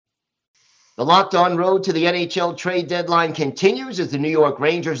The Locked On road to the NHL trade deadline continues as the New York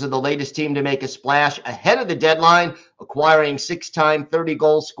Rangers are the latest team to make a splash ahead of the deadline, acquiring six-time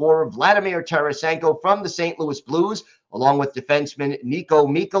 30-goal scorer Vladimir Tarasenko from the St. Louis Blues, along with defenseman Niko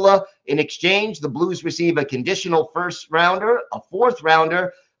Mikkola. In exchange, the Blues receive a conditional first-rounder, a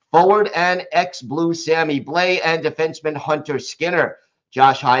fourth-rounder, forward and ex-Blue Sammy Blais, and defenseman Hunter Skinner.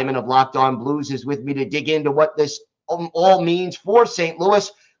 Josh Hyman of Locked On Blues is with me to dig into what this all means for St.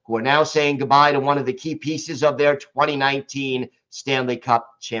 Louis, who are now saying goodbye to one of the key pieces of their 2019 Stanley Cup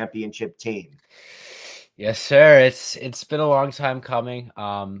championship team. Yes, sir. It's been a long time coming.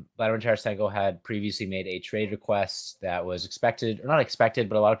 Vladimir Tarasenko had previously made a trade request that was expected, or not expected,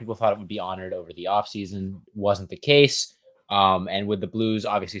 but a lot of people thought it would be honored over the offseason. Wasn't the case. And with the Blues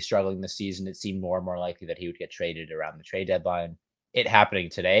obviously struggling this season, it seemed more and more likely that he would get traded around the trade deadline. It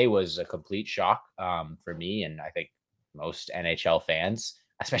happening today was a complete shock for me, and I think most NHL fans,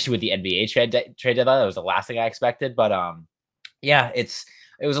 especially with the NBA trade deadline. That was the last thing I expected. But yeah, it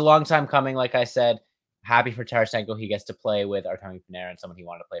was a long time coming. Like I said, happy for Tarasenko. He gets to play with Artemi Panarin, someone he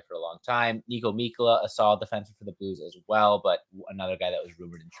wanted to play for a long time. Niko Mikkola, a solid defenseman for the Blues as well, but another guy that was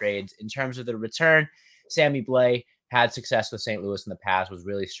rumored in trades. In terms of the return, Sammy Blais had success with St. Louis in the past, was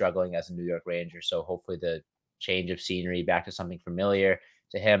really struggling as a New York Ranger. So hopefully the change of scenery back to something familiar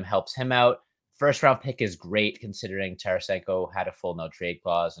to him helps him out. First round pick is great considering Tarasenko had a full no trade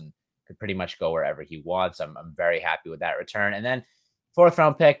clause and could pretty much go wherever he wants. I'm very happy with that return. And then fourth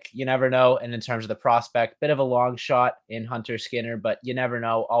round pick, you never know. And in terms of the prospect, bit of a long shot in Hunter Skinner, but you never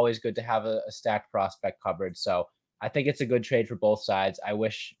know. Always good to have a stacked prospect covered. So I think it's a good trade for both sides. I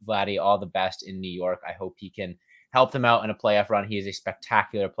wish Vladdy all the best in New York. I hope he can help them out in a playoff run. He is a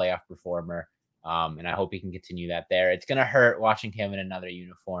spectacular playoff performer. And I hope he can continue that there. It's going to hurt watching him in another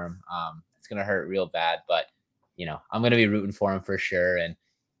uniform. It's going to hurt real bad, but I'm going to be rooting for him for sure. And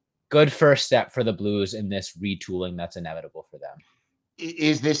good first step for the Blues in this retooling that's inevitable for them.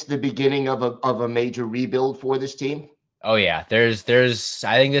 Is this the beginning of a major rebuild for this team? Oh yeah, there's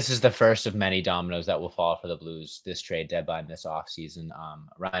I think this is the first of many dominoes that will fall for the Blues this trade deadline this offseason.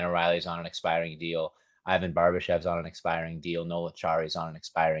 Ryan O'Reilly's on an expiring deal. Ivan Barbashev's on an expiring deal. Noel Acciari's on an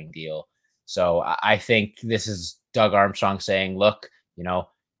expiring deal. So I think this is Doug Armstrong saying, look,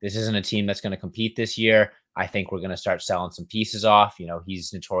 this isn't a team that's going to compete this year. I think we're going to start selling some pieces off.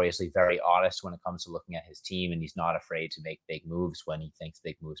 He's notoriously very honest when it comes to looking at his team, and he's not afraid to make big moves when he thinks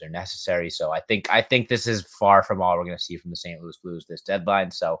big moves are necessary. So I think this is far from all we're going to see from the St. Louis Blues this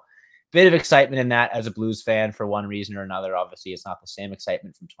deadline. So bit of excitement in that as a Blues fan for one reason or another. Obviously, it's not the same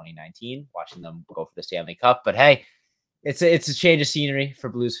excitement from 2019, watching them go for the Stanley Cup. But hey, it's a change of scenery for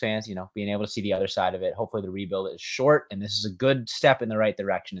Blues fans, being able to see the other side of it. Hopefully the rebuild is short, and this is a good step in the right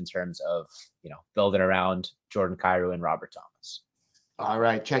direction in terms of, building around Jordan Kyrou and Robert Thomas. All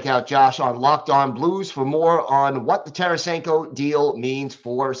right, check out Josh on Locked On Blues for more on what the Tarasenko deal means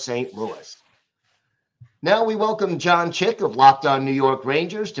for St. Louis. Now we welcome John Chick of Locked On New York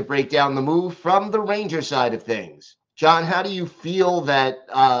Rangers to break down the move from the Ranger side of things. John, how do you feel that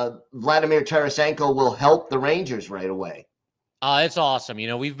Vladimir Tarasenko will help the Rangers right away? It's awesome.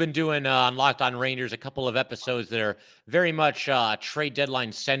 We've been doing on Locked On Rangers a couple of episodes that are very much trade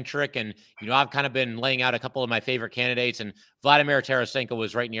deadline centric. And, I've kind of been laying out a couple of my favorite candidates, and Vladimir Tarasenko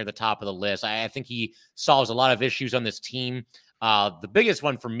was right near the top of the list. I think he solves a lot of issues on this team. The biggest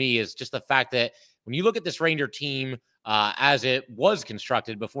one for me is just the fact that when you look at this Ranger team as it was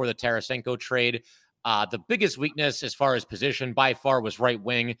constructed before the Tarasenko trade, the biggest weakness as far as position by far was right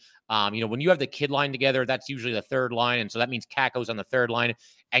wing. When you have the kid line together, that's usually the third line. And so that means Kakko's on the third line,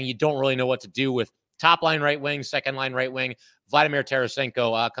 and you don't really know what to do with top line right wing, second line right wing. Vladimir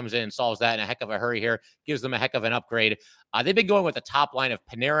Tarasenko comes in and solves that in a heck of a hurry here, gives them a heck of an upgrade. They've been going with the top line of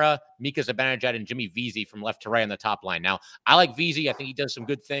Panarin, Mika Zibanejad, and Jimmy Vesey from left to right on the top line. Now, I like Vesey. I think he does some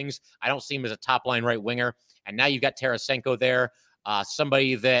good things. I don't see him as a top line right winger. And now you've got Tarasenko there,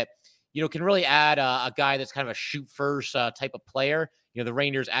 somebody that can really add a guy that's kind of a shoot first type of player. The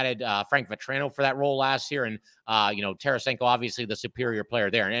Rangers added Frank Vatrano for that role last year, and Tarasenko obviously the superior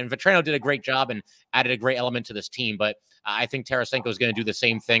player there. And Vatrano did a great job and added a great element to this team. But I think Tarasenko is going to do the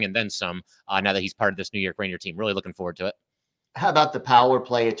same thing and then some now that he's part of this New York Ranger team. Really looking forward to it. How about the power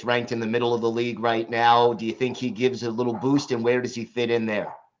play? It's ranked in the middle of the league right now. Do you think he gives a little boost, and where does he fit in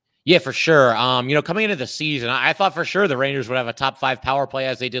there? Yeah, for sure. Coming into the season, I thought for sure the Rangers would have a top 5 power play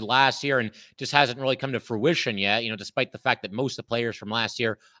as they did last year, and just hasn't really come to fruition yet, despite the fact that most of the players from last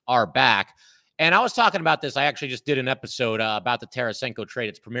year are back. And I was talking about this. I actually just did an episode about the Tarasenko trade.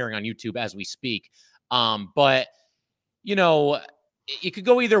 It's premiering on YouTube as we speak. But it could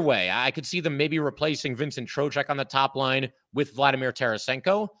go either way. I could see them maybe replacing Vincent Trocheck on the top line with Vladimir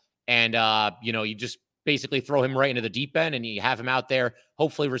Tarasenko. And, you just basically throw him right into the deep end and you have him out there,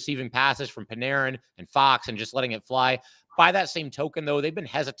 hopefully receiving passes from Panarin and Fox and just letting it fly. By that same token, though, they've been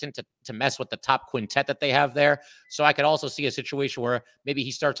hesitant to mess with the top quintet that they have there. So I could also see a situation where maybe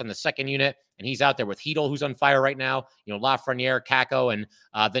he starts on the second unit and he's out there with Hedel, who's on fire right now, Lafreniere, Kakko, and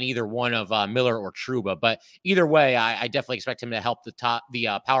then either one of Miller or Trouba. But either way, I definitely expect him to help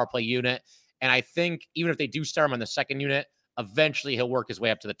the power play unit. And I think even if they do start him on the second unit, eventually he'll work his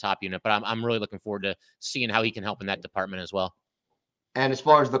way up to the top unit. But I'm really looking forward to seeing how he can help in that department as well. And as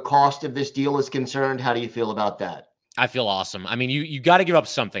far as the cost of this deal is concerned, how do you feel about that? I feel awesome. I mean, you got to give up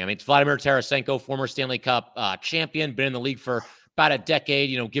something. I mean, it's Vladimir Tarasenko, former Stanley Cup champion, been in the league for about a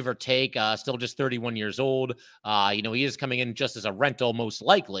decade, give or take, still just 31 years old. He is coming in just as a rental, most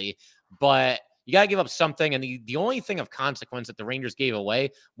likely, but you got to give up something. And the only thing of consequence that the Rangers gave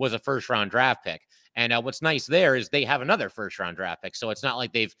away was a first-round draft pick. And what's nice there is they have another first-round draft pick. So it's not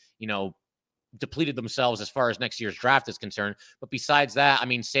like they've, depleted themselves as far as next year's draft is concerned. But besides that, I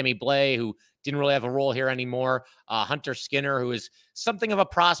mean, Sammy Blais, who didn't really have a role here anymore. Hunter Skinner, who is something of a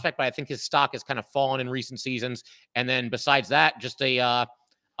prospect, but I think his stock has kind of fallen in recent seasons. And then besides that, just a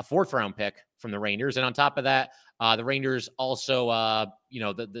fourth-round pick from the Rangers. And on top of that, the Rangers also,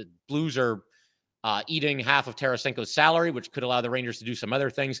 the Blues are eating half of Tarasenko's salary, which could allow the Rangers to do some other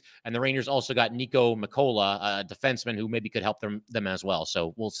things. And the Rangers also got Nico Mikkola, a defenseman who maybe could help them as well.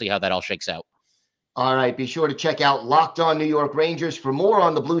 So we'll see how that all shakes out. All right, be sure to check out Locked On New York Rangers for more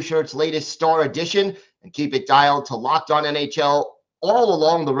on the Blue Shirts' latest star edition, and keep it dialed to Locked On NHL all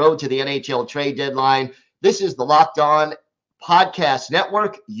along the road to the NHL trade deadline. This is the Locked On Podcast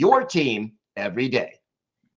Network, your team every day.